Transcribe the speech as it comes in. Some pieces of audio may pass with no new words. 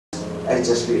I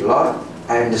just feel, Lord,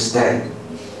 I understand.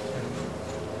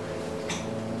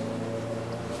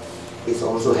 It's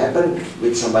also happened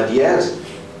with somebody else.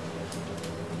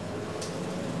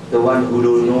 The one who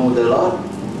don't know the Lord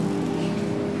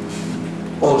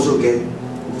also get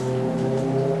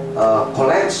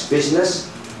collapse business.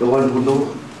 The one who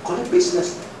know collapse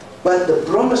business. But the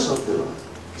promise of the Lord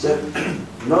said,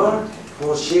 not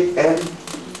forsake and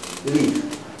leave.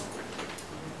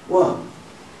 Wow.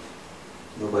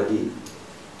 Nobody,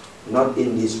 not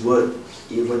in this world,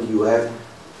 even you have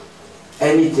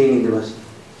anything in the world,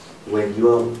 when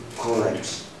you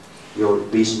collapse, your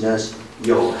business,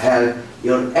 your health,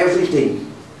 your everything,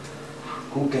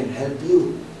 who can help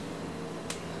you?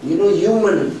 You know,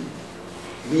 human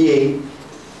being,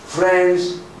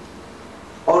 friends,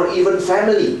 or even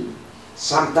family,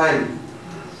 sometimes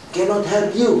cannot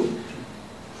help you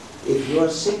if you are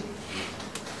sick.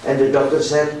 And the doctor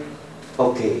said,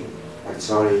 okay, I'm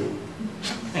sorry,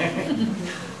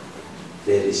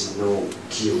 there is no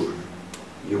cure.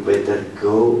 You better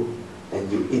go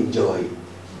and you enjoy.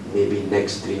 Maybe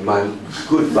next 3 months,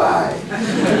 goodbye.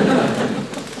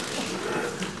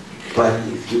 But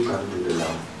if you come to the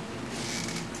Lord,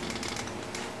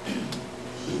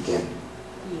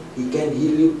 He can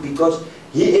heal you because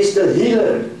He is the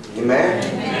healer. Amen?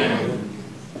 Amen.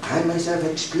 I myself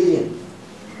experienced.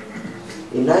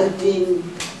 In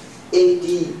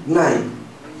 1989,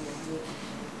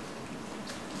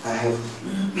 I have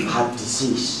heart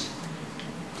disease.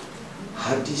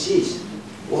 Heart disease.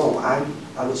 Wow, I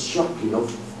was shocked, you know.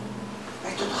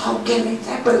 I thought, how can it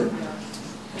happen?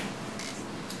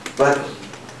 But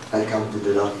I come to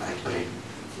the Lord, I pray.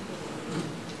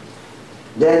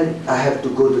 Then I have to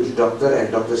go to the doctor,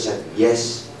 and doctor said,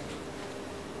 yes,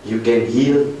 you can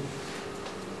heal,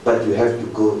 but you have to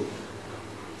go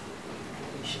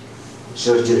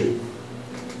surgery.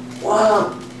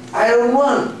 Wow, I don't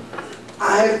want.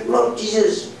 I have Lord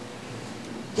Jesus.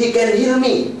 He can heal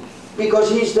me because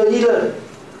He is the healer.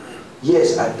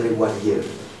 Yes, I pray 1 year.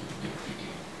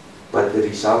 But the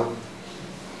result,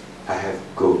 I have to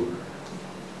go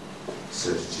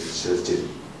surgery.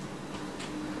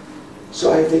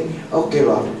 So I think, okay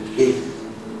Lord, if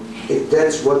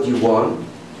that's what you want,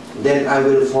 then I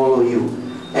will follow you.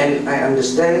 And I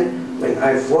understand when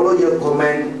I follow your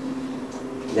command,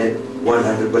 then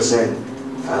 100%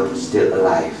 I'm still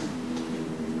alive.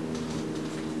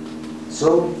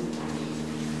 So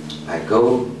I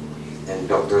go, and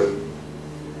doctor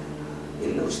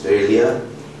in Australia,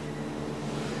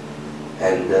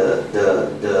 and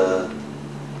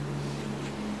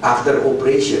after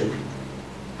operation,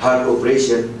 heart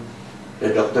operation, the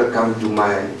doctor come to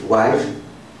my wife.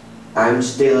 I'm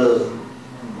still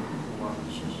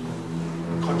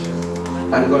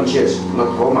unconscious,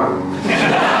 not coma.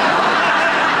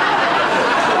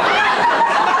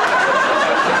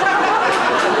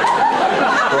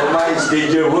 Coma is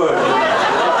danger word.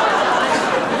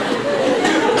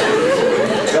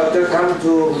 Doctor come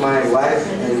to my wife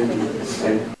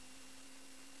and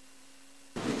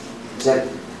said,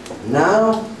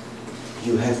 now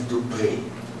you have to pray.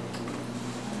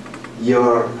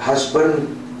 Your husband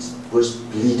was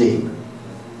bleeding.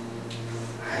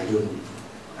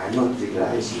 I'm not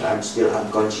realizing, I'm still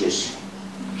unconscious.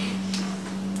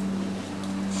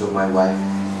 So my wife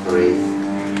prayed.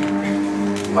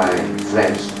 My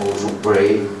friends also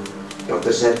prayed.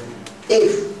 Doctor said,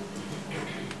 if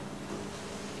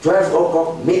 12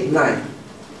 o'clock midnight,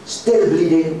 still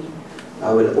bleeding,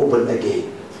 I will open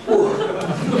again.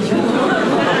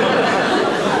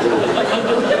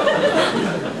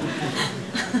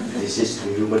 This is a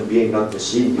human being, not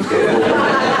machine. You can open.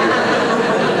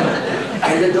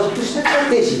 And the doctor said like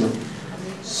this, you know.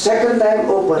 Second time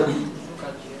open,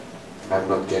 I'm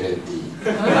not guaranteed.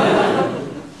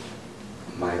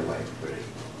 My wife prayed.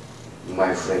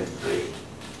 My friend prayed.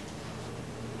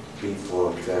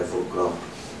 Before 12 o'clock,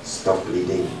 stop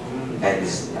bleeding, and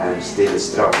I'm still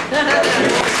strong.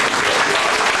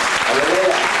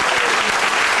 Hallelujah.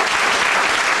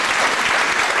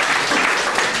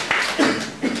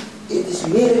 It is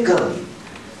miracle.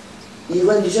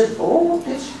 Even you said, oh,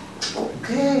 that's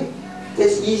okay,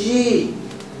 that's easy.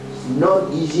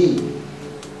 Not easy.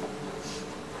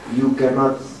 You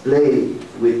cannot play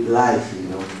with life, you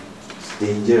know. It's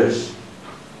dangerous.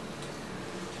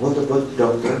 What about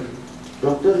doctor?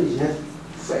 Doctor is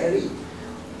very,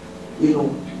 you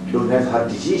know, don't have heart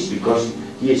disease because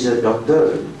he is a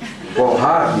doctor for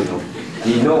heart, you know.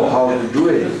 He know how to do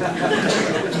it.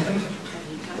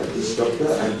 But this doctor,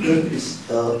 I think, is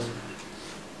a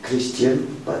Christian,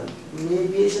 but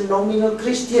maybe he's a nominal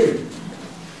Christian.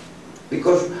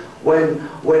 Because when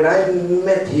I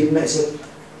met him, I said,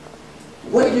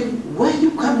 why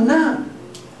you come now?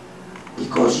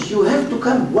 Because you have to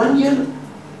come 1 year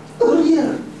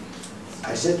earlier.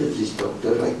 I said to this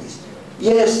doctor like this,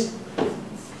 yes,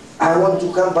 I want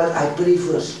to come, but I pray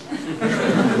first.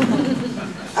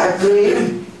 I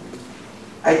pray,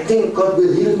 I think God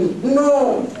will heal me.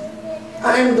 No,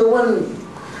 I am the one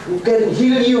who can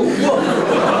heal you.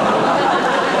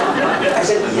 I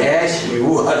said, yes,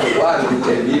 you are the one who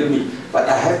can heal me, but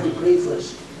I have to pray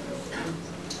first.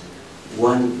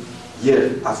 1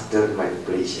 year after my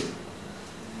operation,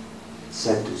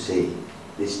 sad to say,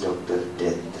 this doctor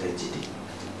dead tragedy.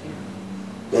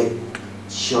 Leg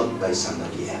shot by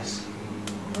somebody else.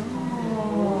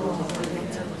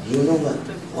 You know what?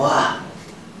 Wow!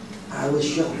 I was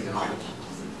shocked.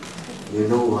 You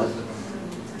know what?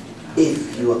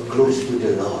 If you are close to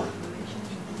the Lord,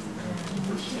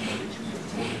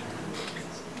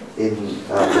 in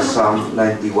Psalm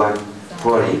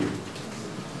 91:40,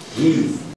 He